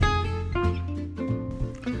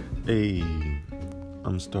Hey,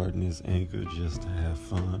 I'm starting this anchor just to have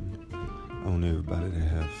fun. I want everybody to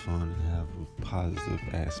have fun and have a positive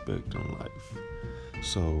aspect in life.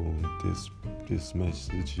 So this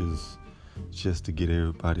message is just to get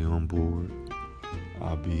everybody on board.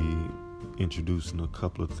 I'll be introducing a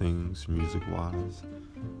couple of things music-wise.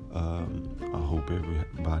 I hope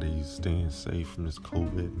everybody's staying safe from this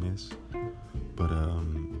COVID mess. But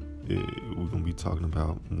we're gonna be talking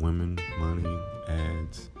about women, money,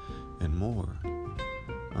 ads, and more.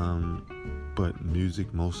 But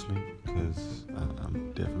music mostly, because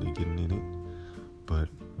I'm definitely getting in it. But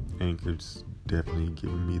Anchor's definitely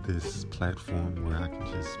giving me this platform where I can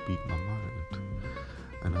just speak my mind.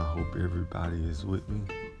 And I hope everybody is with me.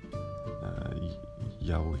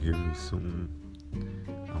 Y'all will hear me soon.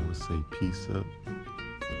 I want to say peace up,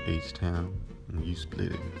 H-Town, when you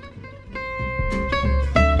split it.